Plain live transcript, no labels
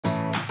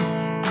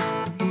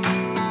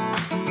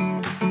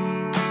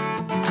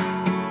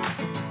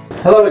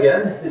Hello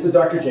again, this is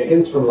Dr.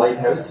 Jenkins from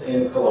Lighthouse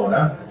in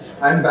Kelowna.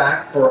 I'm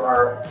back for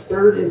our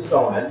third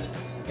installment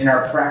in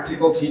our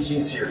practical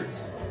teaching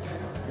series.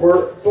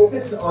 We're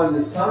focused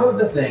on some of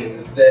the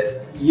things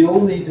that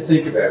you'll need to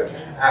think about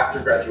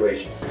after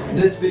graduation.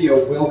 This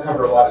video will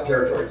cover a lot of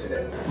territory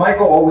today. My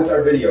goal with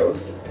our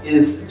videos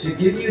is to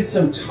give you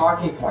some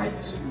talking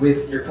points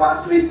with your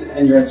classmates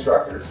and your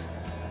instructors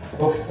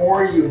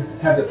before you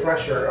have the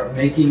pressure of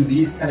making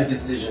these kind of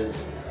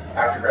decisions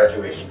after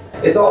graduation.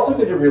 It's also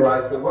good to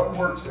realize that what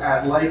works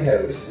at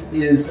Lighthouse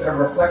is a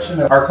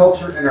reflection of our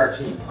culture and our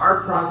team.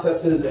 Our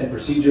processes and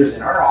procedures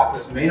in our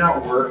office may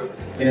not work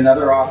in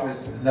another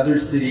office, another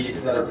city,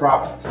 another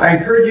province. I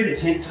encourage you to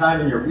take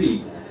time in your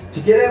week to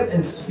get out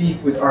and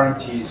speak with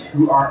RMTs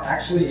who are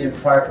actually in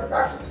private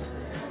practice.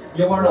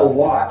 You'll learn a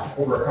lot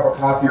over a cup of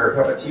coffee or a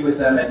cup of tea with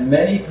them, and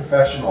many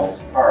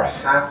professionals are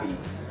happy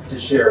to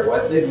share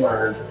what they've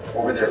learned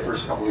over their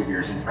first couple of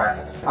years in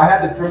practice. I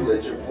had the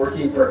privilege of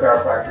working for a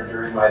chiropractor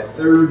during my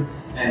third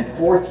and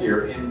fourth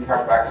year in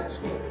chiropractic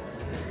school.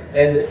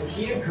 And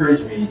he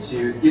encouraged me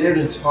to get out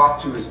and talk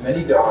to as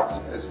many docs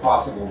as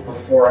possible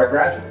before I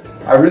graduated.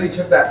 I really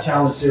took that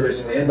challenge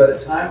seriously, and by the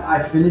time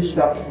I finished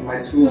up my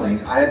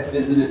schooling, I had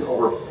visited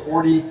over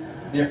 40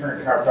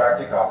 different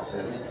chiropractic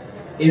offices,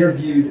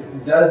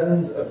 interviewed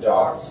dozens of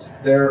docs,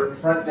 their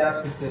front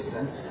desk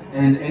assistants,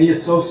 and any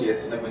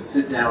associates that would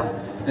sit down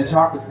and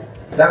talk with me.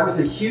 That was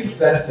a huge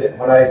benefit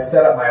when I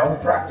set up my own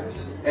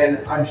practice, and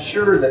I'm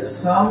sure that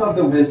some of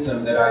the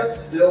wisdom that I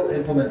still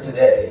implement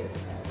today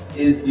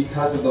is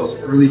because of those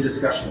early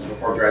discussions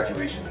before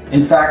graduation.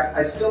 In fact,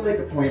 I still make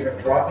a point of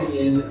dropping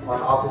in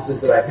on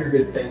offices that I hear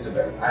good things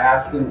about. I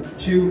ask them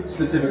two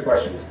specific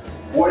questions.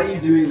 What are you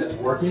doing that's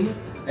working?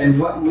 And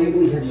what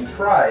lately have you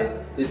tried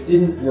that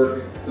didn't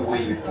work the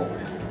way you hoped?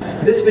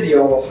 This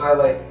video will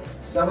highlight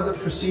some of the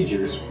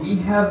procedures we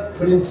have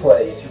put in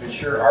play to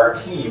ensure our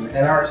team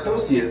and our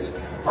associates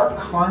are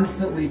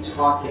constantly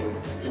talking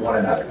to one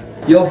another.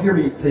 You'll hear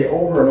me say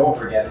over and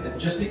over again that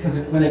just because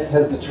a clinic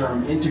has the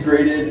term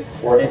integrated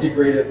or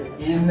integrative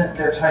in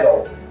their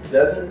title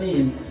doesn't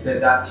mean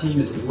that that team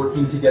is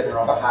working together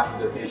on behalf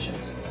of their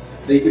patients.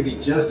 They could be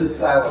just as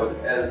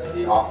siloed as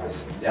the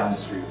office down the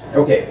street.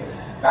 Okay,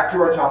 back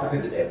to our topic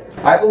of the day.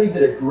 I believe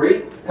that a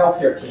great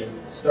healthcare team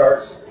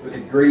starts with a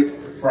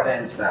great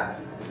front-end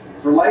staff.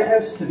 For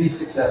Lighthouse to be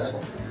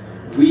successful,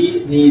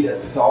 we need a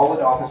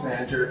solid office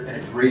manager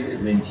and a great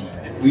admin team,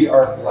 and we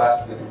are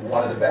blessed with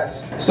one of the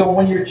best. So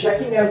when you're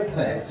checking out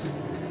clinics,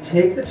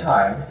 take the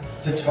time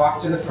to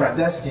talk to the front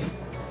desk team,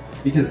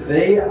 because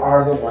they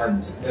are the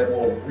ones that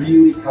will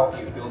really help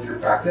you build your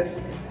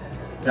practice,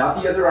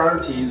 not the other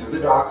RMTs or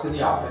the docs in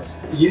the office.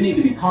 You need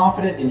to be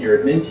confident in your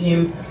admin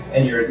team,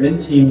 and your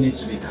admin team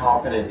needs to be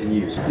confident in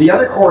you. The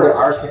other core to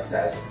our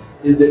success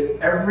is that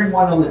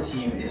everyone on the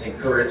team is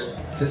encouraged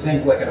to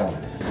think like an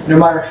owner. No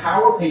matter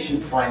how a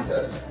patient finds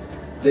us,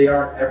 they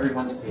are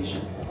everyone's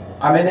patient.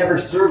 I may never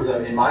serve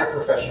them in my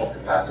professional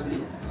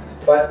capacity,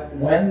 but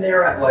when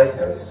they're at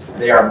Lighthouse,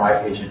 they are my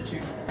patient too.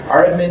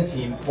 Our admin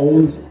team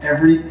owns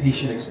every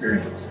patient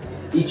experience.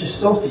 Each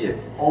associate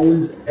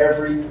owns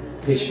every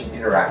patient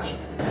interaction.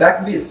 That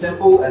can be as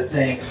simple as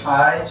saying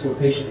hi to a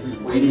patient who's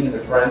waiting in the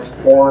front,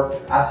 or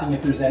asking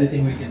if there's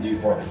anything we can do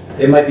for them.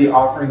 It might be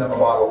offering them a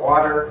bottle of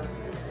water,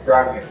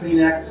 grabbing a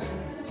Kleenex,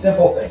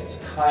 simple things,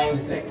 kind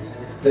things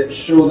that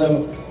show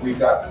them we've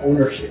got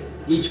ownership.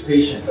 Each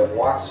patient that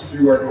walks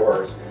through our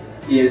doors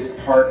is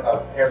part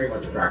of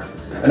everyone's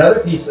practice. Another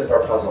piece of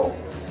our puzzle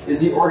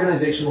is the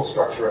organizational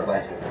structure at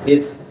Lighthouse.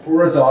 It's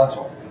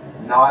horizontal,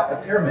 not a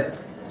pyramid.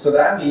 So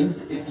that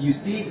means if you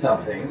see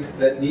something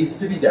that needs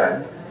to be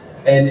done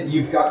and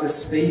you've got the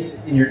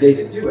space in your day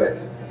to do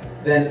it,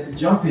 then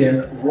jump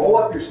in, roll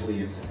up your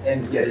sleeves,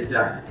 and get it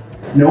done.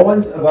 No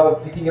one's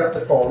above picking up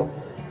the phone,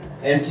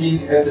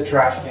 emptying out the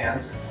trash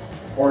cans,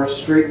 or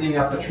straightening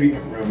up the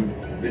treatment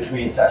room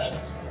between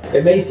sessions.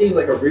 It may seem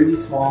like a really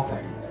small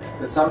thing,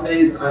 but some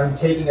days I'm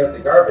taking out the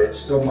garbage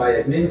so my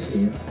admin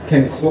team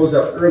can close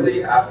up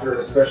early after an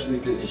especially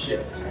busy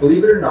shift.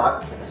 Believe it or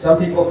not, some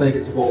people think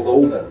it's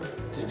below them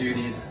to do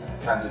these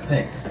kinds of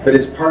things, but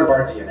it's part of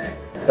our DNA.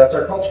 That's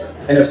our culture.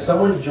 And if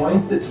someone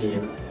joins the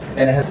team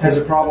and has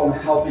a problem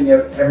helping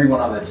out everyone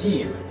on the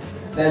team,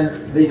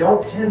 then they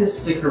don't tend to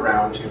stick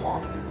around too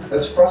long.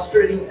 As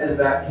frustrating as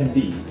that can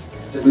be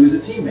to lose a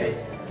teammate,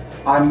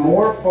 I'm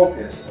more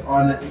focused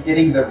on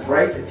getting the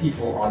right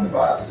people on the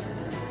bus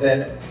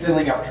than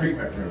filling up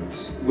treatment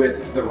rooms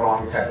with the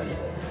wrong kind of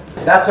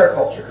people. That's our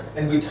culture,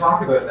 and we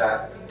talk about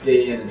that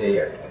day in and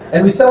day out.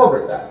 And we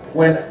celebrate that.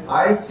 When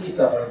I see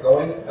someone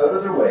going out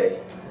of their way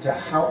to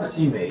help a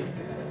teammate,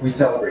 we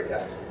celebrate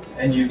that.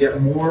 And you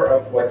get more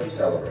of what you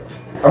celebrate.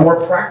 A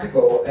more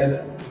practical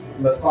and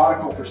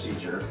methodical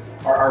procedure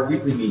are our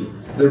weekly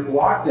meetings. They're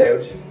blocked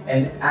out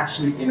and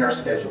actually in our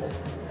schedule.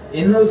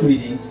 In those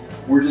meetings,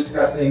 we're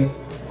discussing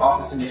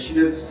office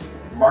initiatives,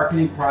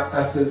 marketing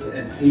processes,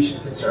 and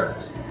patient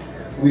concerns.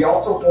 We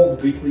also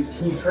hold weekly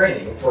team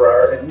training for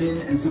our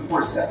admin and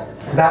support staff.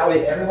 That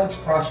way everyone's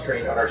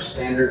cross-trained on our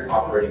standard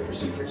operating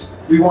procedures.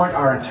 We want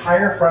our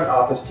entire front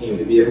office team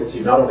to be able to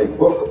not only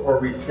book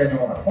or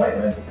reschedule an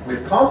appointment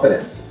with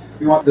confidence,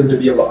 we want them to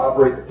be able to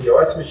operate the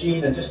POS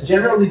machine and just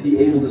generally be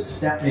able to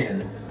step in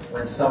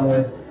when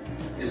someone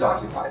is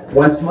occupied.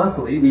 Once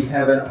monthly, we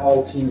have an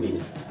all-team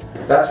meeting.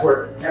 That's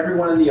where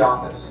everyone in the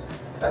office,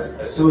 that's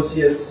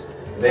associates,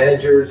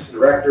 managers,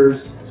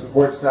 directors,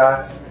 support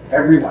staff,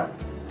 everyone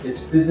is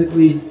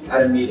physically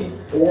at a meeting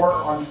or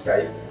on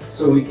Skype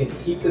so we can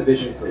keep the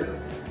vision clear,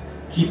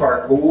 keep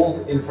our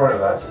goals in front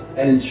of us,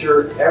 and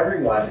ensure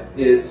everyone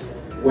is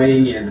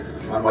weighing in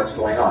on what's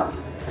going on.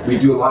 We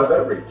do a lot of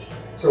outreach.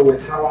 So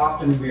with how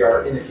often we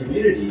are in the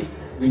community,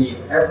 we need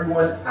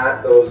everyone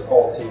at those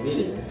all-team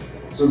meetings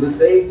so that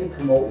they can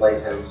promote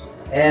Lighthouse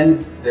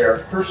and their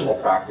personal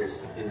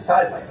practice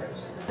inside Lighthouse.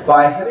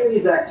 By having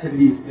these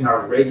activities in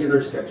our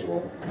regular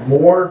schedule,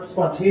 more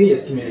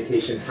spontaneous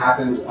communication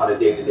happens on a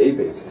day-to-day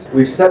basis.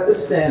 We've set the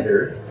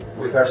standard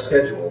with our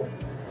schedule,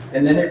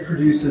 and then it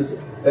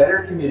produces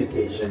better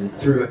communication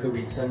throughout the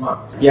weeks and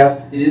months.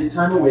 Yes, it is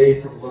time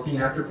away from looking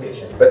after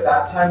patients, but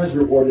that time is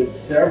rewarded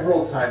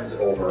several times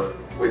over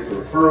with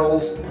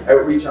referrals,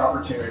 outreach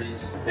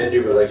opportunities, and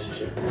new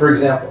relationships. For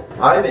example,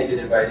 I may get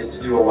invited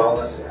to do a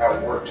wellness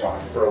at work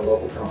talk for a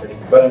local company,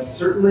 but I'm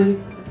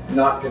certainly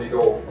not going to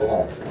go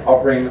alone.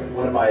 I'll bring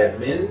one of my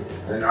admin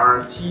and an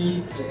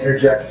RMT to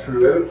interject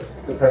throughout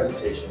the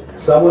presentation.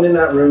 Someone in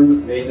that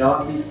room may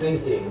not be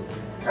thinking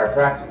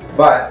chiropractic,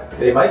 but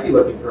they might be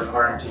looking for an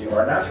RMT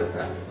or a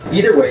naturopath.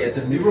 Either way, it's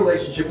a new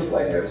relationship with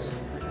Lighthouse,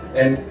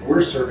 and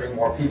we're serving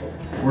more people.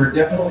 We're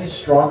definitely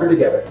stronger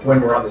together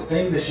when we're on the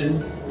same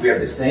mission, we have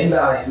the same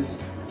values,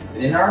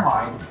 and in our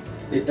mind,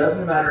 it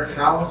doesn't matter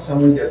how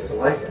someone gets to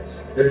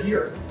Lighthouse. They're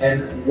here.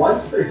 And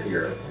once they're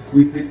here,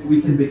 we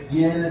can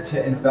begin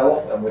to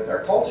envelop them with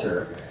our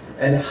culture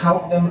and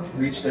help them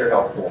reach their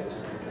health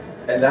goals.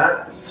 And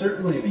that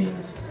certainly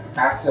means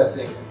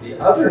accessing the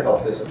other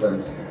health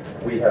disciplines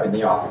we have in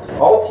the office.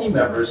 All team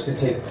members can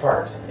take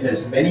part in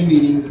as many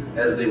meetings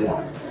as they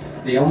want.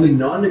 The only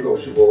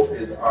non-negotiable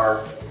is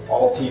our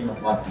all-team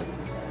monthly.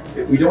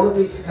 If we don't at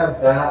least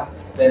have that,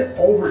 then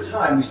over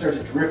time we start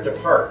to drift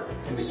apart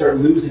and we start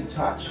losing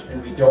touch,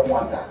 and we don't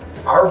want that.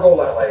 Our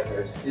goal at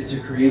Lighthouse is to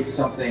create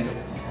something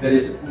that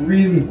is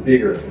really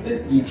bigger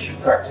than each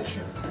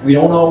practitioner. We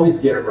don't always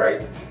get it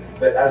right,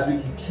 but as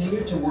we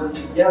continue to work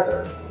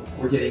together,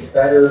 we're getting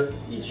better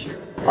each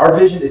year. Our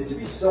vision is to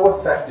be so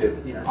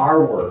effective in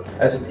our work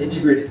as an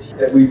integrated team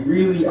that we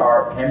really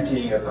are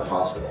emptying out the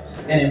hospitals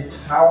and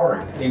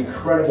empowering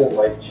incredible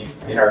life change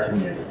in our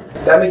community.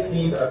 That may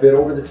seem a bit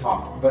over the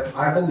top, but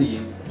I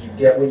believe you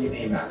get what you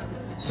aim at.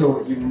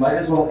 So you might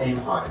as well aim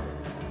high.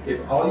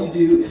 If all you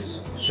do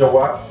is show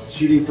up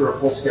shooting for a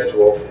full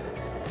schedule,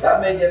 that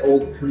may get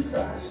old pretty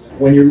fast.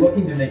 When you're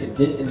looking to make a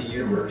dent in the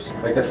universe,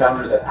 like the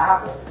founders at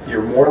Apple,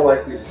 you're more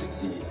likely to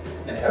succeed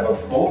and have a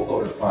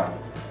boatload of fun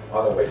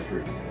on the way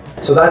through.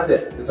 So that's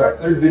it. It's our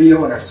third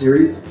video in our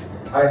series.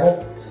 I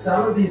hope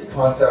some of these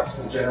concepts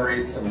will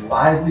generate some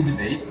lively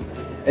debate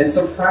and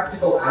some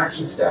practical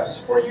action steps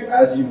for you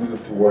as you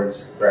move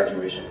towards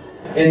graduation.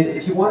 And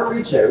if you want to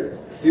reach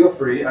out, feel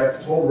free.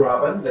 I've told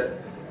Robin that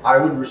I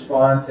would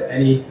respond to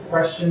any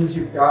questions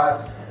you've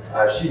got.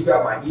 She's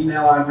got my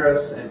email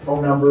address and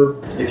phone number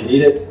if you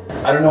need it.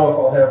 I don't know if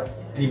I'll have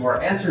any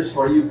more answers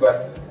for you,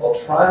 but I'll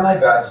try my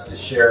best to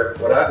share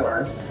what I've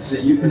learned so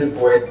you can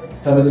avoid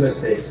some of the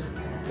mistakes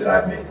that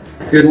I've made.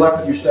 Good luck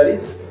with your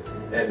studies,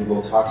 and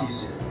we'll talk to you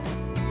soon.